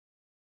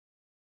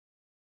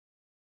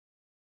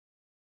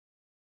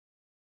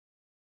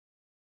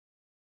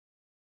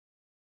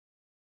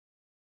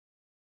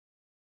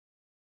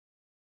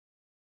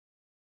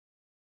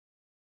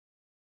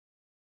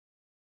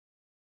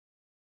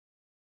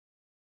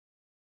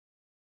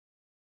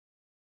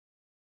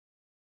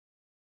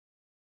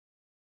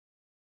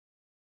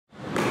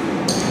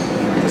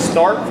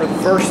start for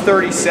the first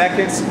 30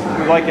 seconds,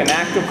 we like an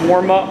active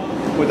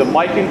warm-up with a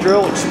mic and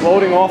drill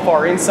exploding off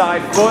our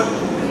inside foot,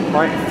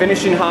 right,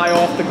 finishing high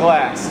off the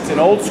glass. It's an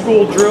old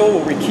school drill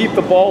where we keep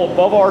the ball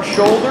above our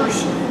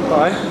shoulders,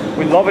 right?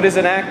 We love it as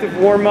an active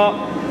warm-up,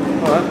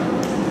 right?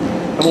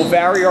 And we'll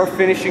vary our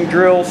finishing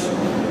drills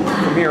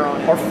from here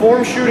on. Our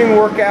form shooting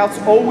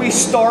workouts always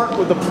start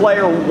with the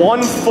player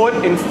 1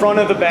 foot in front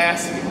of the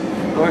basket.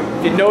 Right.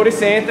 If you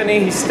notice Anthony,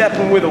 he's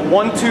stepping with a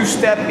 1-2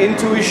 step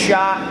into his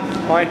shot.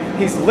 Right.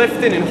 He's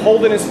lifting and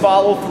holding his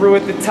follow through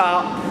at the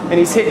top, and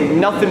he's hitting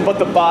nothing but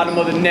the bottom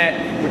of the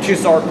net, which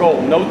is our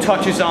goal. No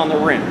touches on the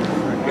rim.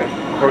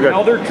 Okay.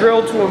 Another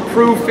drill to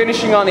improve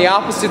finishing on the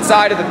opposite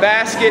side of the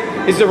basket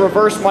is the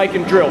reverse mic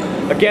and drill.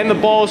 Again, the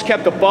ball is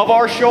kept above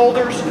our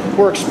shoulders.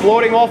 We're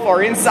exploding off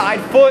our inside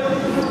foot,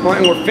 right,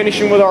 and we're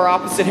finishing with our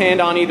opposite hand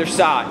on either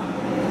side.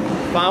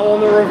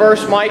 Following the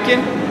reverse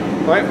micing,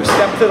 right, we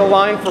step to the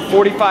line for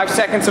 45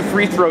 seconds of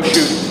free throw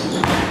shooting.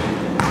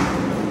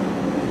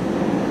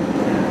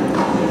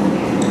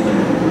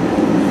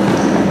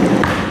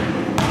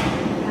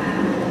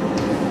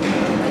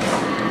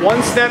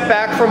 One step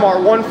back from our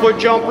 1-foot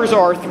jumpers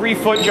are our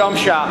 3-foot jump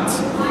shots.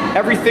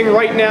 Everything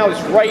right now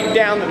is right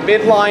down the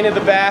midline of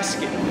the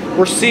basket.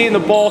 We're seeing the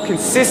ball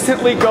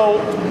consistently go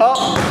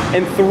up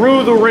and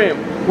through the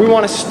rim. We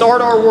want to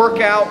start our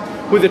workout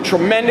with a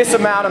tremendous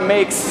amount of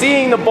make,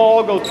 seeing the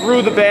ball go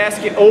through the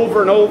basket over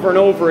and over and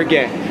over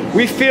again.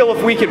 We feel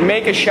if we could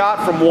make a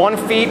shot from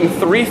 1 feet and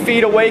 3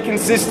 feet away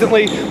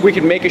consistently, we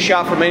could make a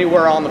shot from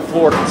anywhere on the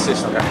floor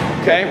consistently.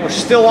 Okay, we're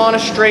still on a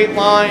straight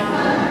line.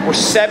 We're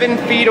 7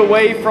 feet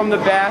away from the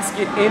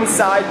basket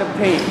inside the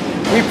paint.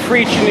 We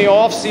preach in the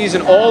off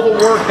season all the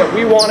work that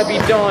we want to be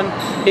done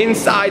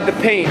inside the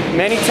paint.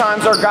 Many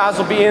times our guys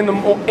will be in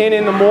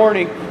the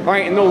morning,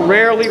 right, and they'll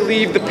rarely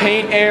leave the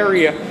paint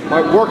area,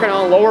 right, working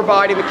on lower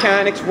body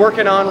mechanics,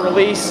 working on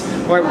release,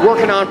 right,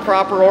 working on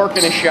proper arc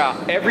in a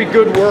shot. Every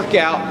good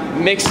workout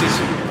mixes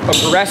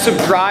aggressive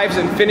drives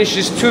and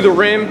finishes to the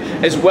rim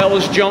as well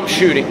as jump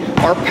shooting.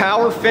 Our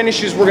power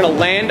finishes we're going to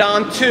land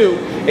on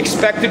 2,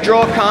 expect to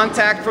draw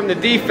contact from the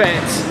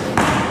defense,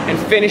 and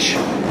finish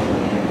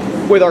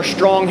with our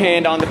strong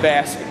hand on the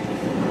basket.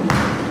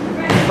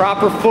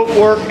 Proper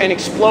footwork and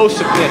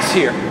explosiveness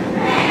here.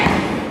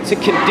 It's a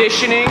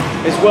conditioning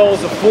as well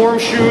as a form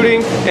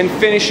shooting and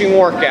finishing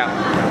workout.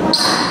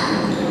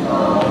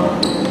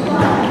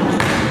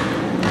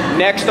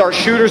 Next, our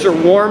shooters are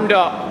warmed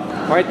up.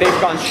 All right,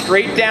 they've gone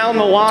straight down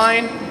the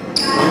line.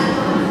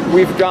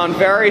 We've done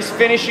various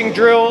finishing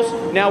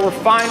drills. Now we're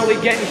finally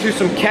getting to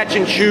some catch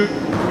and shoot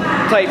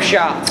type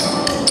shots.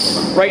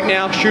 Right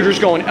now, shooters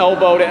going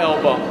elbow to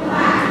elbow.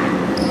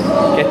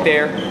 Get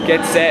there,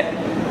 get set,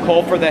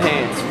 call for the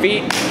hands.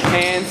 Feet,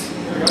 hands,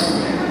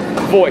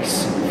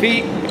 voice.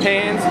 Feet,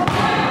 hands.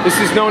 This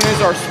is known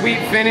as our sweep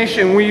finish,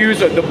 and we use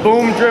the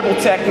boom dribble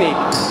technique.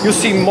 You'll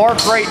see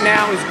Mark right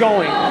now is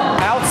going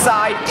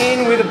outside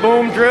in with a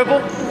boom dribble,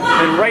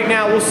 and right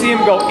now we'll see him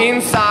go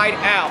inside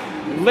out.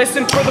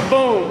 Listen for the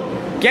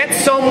boom. Get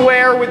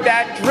somewhere with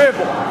that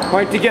dribble,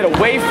 right, to get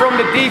away from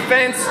the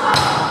defense,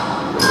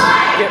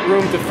 get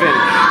room to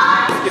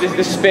finish. It is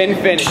the spin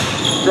finish.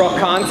 Draw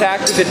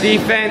contact with the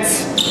defense,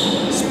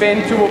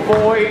 spin to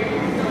avoid,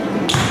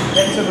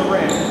 get to the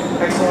rim.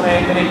 Excellent,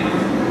 Anthony.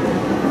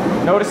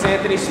 Notice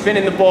Anthony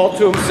spinning the ball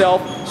to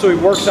himself, so he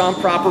works on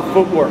proper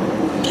footwork.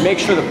 Make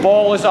sure the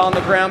ball is on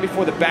the ground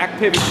before the back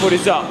pivot foot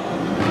is up.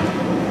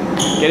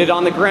 Get it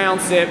on the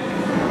ground, Sip.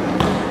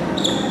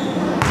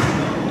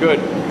 Good.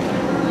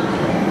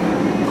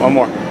 One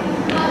more.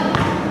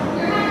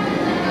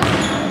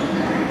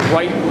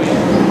 Right wing.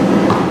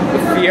 The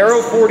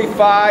Fierro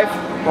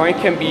 45, right,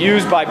 can be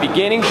used by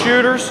beginning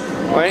shooters,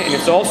 right, and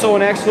it's also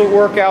an excellent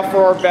workout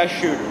for our best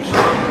shooters.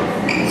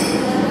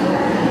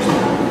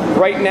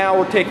 Right now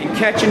we're taking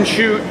catch and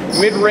shoot,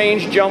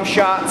 mid-range jump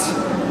shots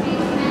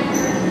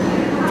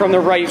from the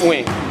right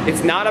wing.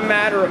 It's not a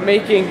matter of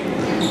making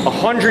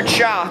 100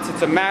 shots,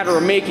 it's a matter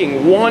of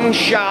making 1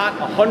 shot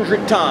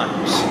 100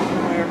 times.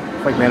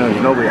 It's like Manu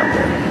Ginobili out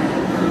there.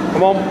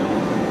 Come on.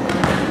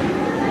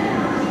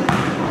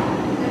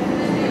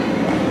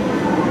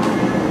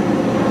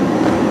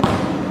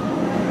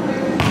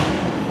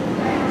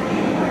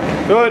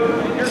 Good.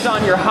 Here's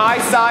on your high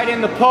side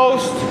in the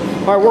post.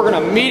 All right, we're going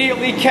to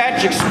immediately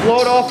catch,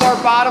 explode off our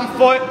bottom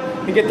foot,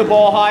 and get the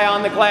ball high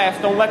on the glass.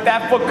 Don't let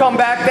that foot come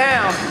back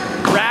down.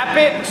 Wrap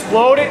it,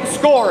 explode it, and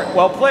score it.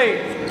 Well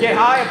played. Get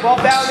high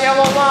above that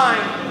yellow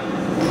line.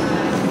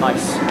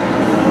 Nice.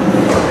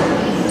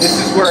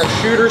 This is where a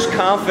shooter's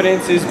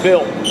confidence is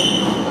built.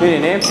 In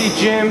an empty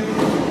gym,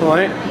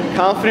 right?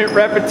 Confident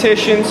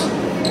repetitions.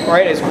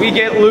 Right, as we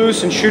get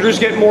loose and shooters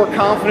get more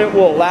confident,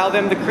 we'll allow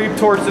them to creep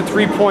towards the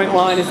three-point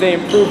line as they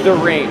improve their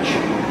range.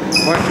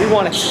 Right, we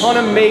want a ton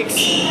of makes,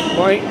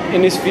 right,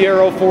 in this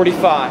Fierro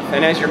 45.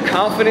 And as your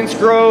confidence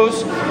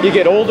grows, you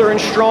get older and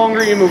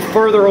stronger, you move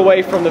further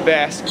away from the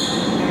basket.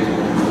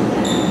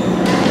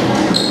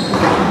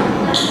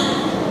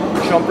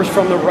 Jumpers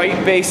from the right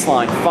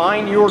baseline.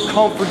 Find your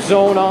comfort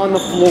zone on the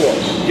floor.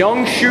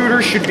 Young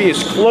shooters should be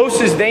as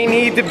close as they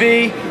need to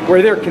be,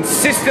 where they're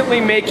consistently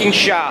making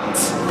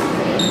shots.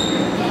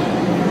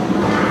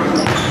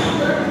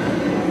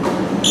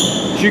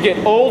 As you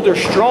get older,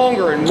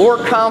 stronger, and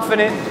more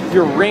confident,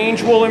 your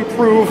range will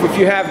improve if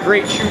you have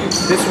great shooting.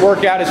 This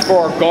workout is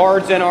for our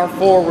guards and our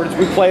forwards.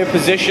 We play a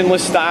positionless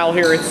style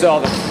here at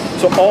Southern.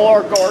 So all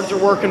our guards are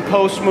working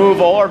post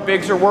move, all our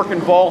bigs are working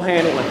ball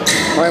handling.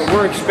 All right,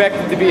 we're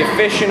expected to be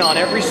efficient on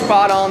every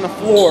spot on the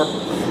floor.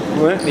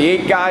 The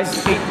 8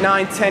 guys, 8,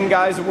 9, 10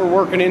 guys that we're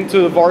working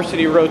into the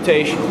varsity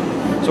rotation.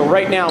 So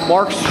right now,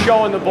 Mark's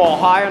showing the ball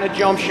high on a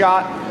jump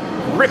shot,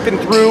 ripping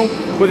through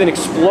with an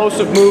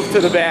explosive move to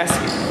the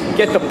basket.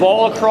 Get the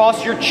ball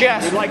across your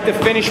chest. We like to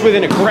finish with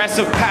an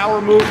aggressive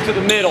power move to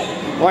the middle.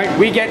 Right?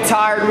 We get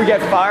tired, we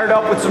get fired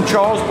up with some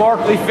Charles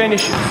Barkley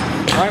finishes.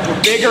 Right?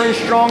 We're bigger and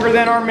stronger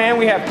than our man.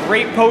 We have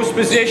great post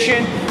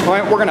position.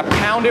 Right? We're gonna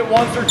pound it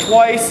once or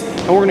twice,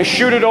 and we're gonna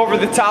shoot it over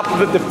the top of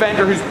the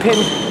defender who's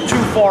pinned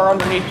too far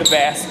underneath the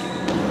basket.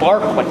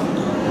 Barkley.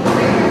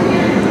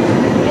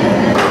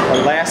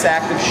 Our last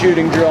active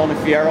shooting drill in the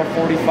Fierro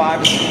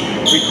 45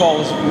 we call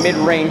this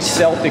mid-range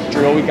Celtic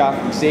drill we got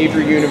from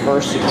Xavier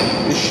University.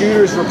 The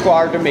shooter is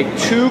required to make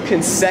 2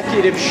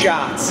 consecutive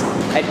shots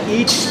at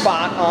each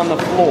spot on the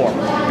floor.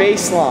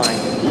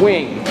 Baseline,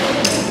 wing,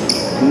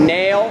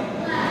 nail,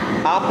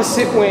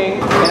 opposite wing,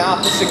 and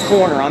opposite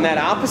corner. On that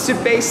opposite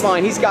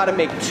baseline, he's got to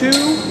make 2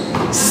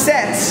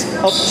 sets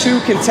of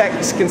 2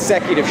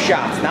 consecutive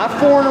shots.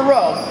 Not 4 in a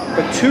row,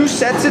 but 2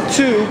 sets of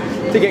 2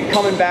 to get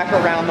coming back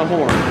around the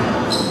horn.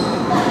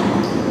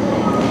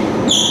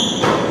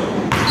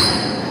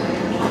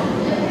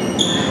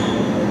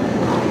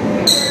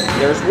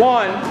 There's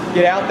 1.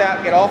 Get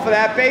off of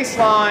that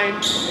baseline.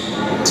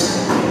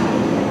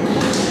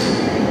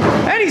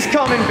 And he's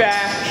coming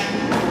back.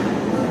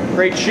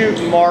 Great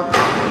shooting, Mark.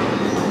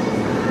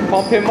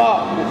 Pump him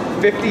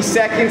up. 50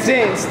 seconds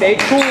in. Stay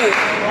cool.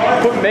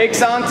 Put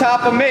makes on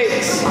top of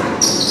makes.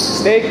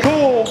 Stay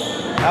cool.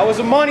 That was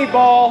a money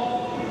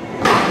ball.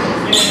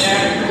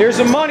 Here's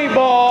a money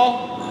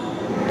ball.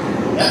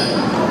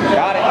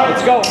 Got it.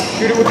 Let's go.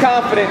 Shoot it with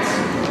confidence.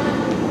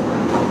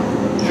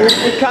 Shoot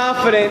it with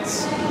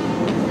confidence.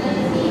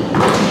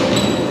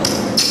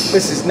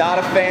 This is not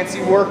a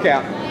fancy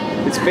workout.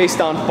 It's based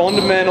on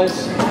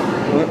fundamentals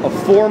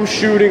of form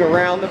shooting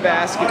around the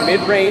basket,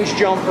 mid-range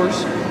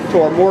jumpers.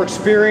 To our more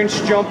experienced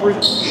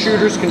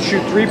shooters can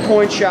shoot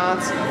 3-point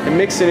shots and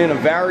mix it in a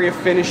variety of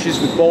finishes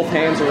with both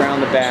hands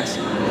around the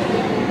basket.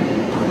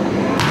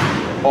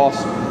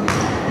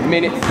 Awesome.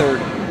 Minute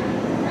 30.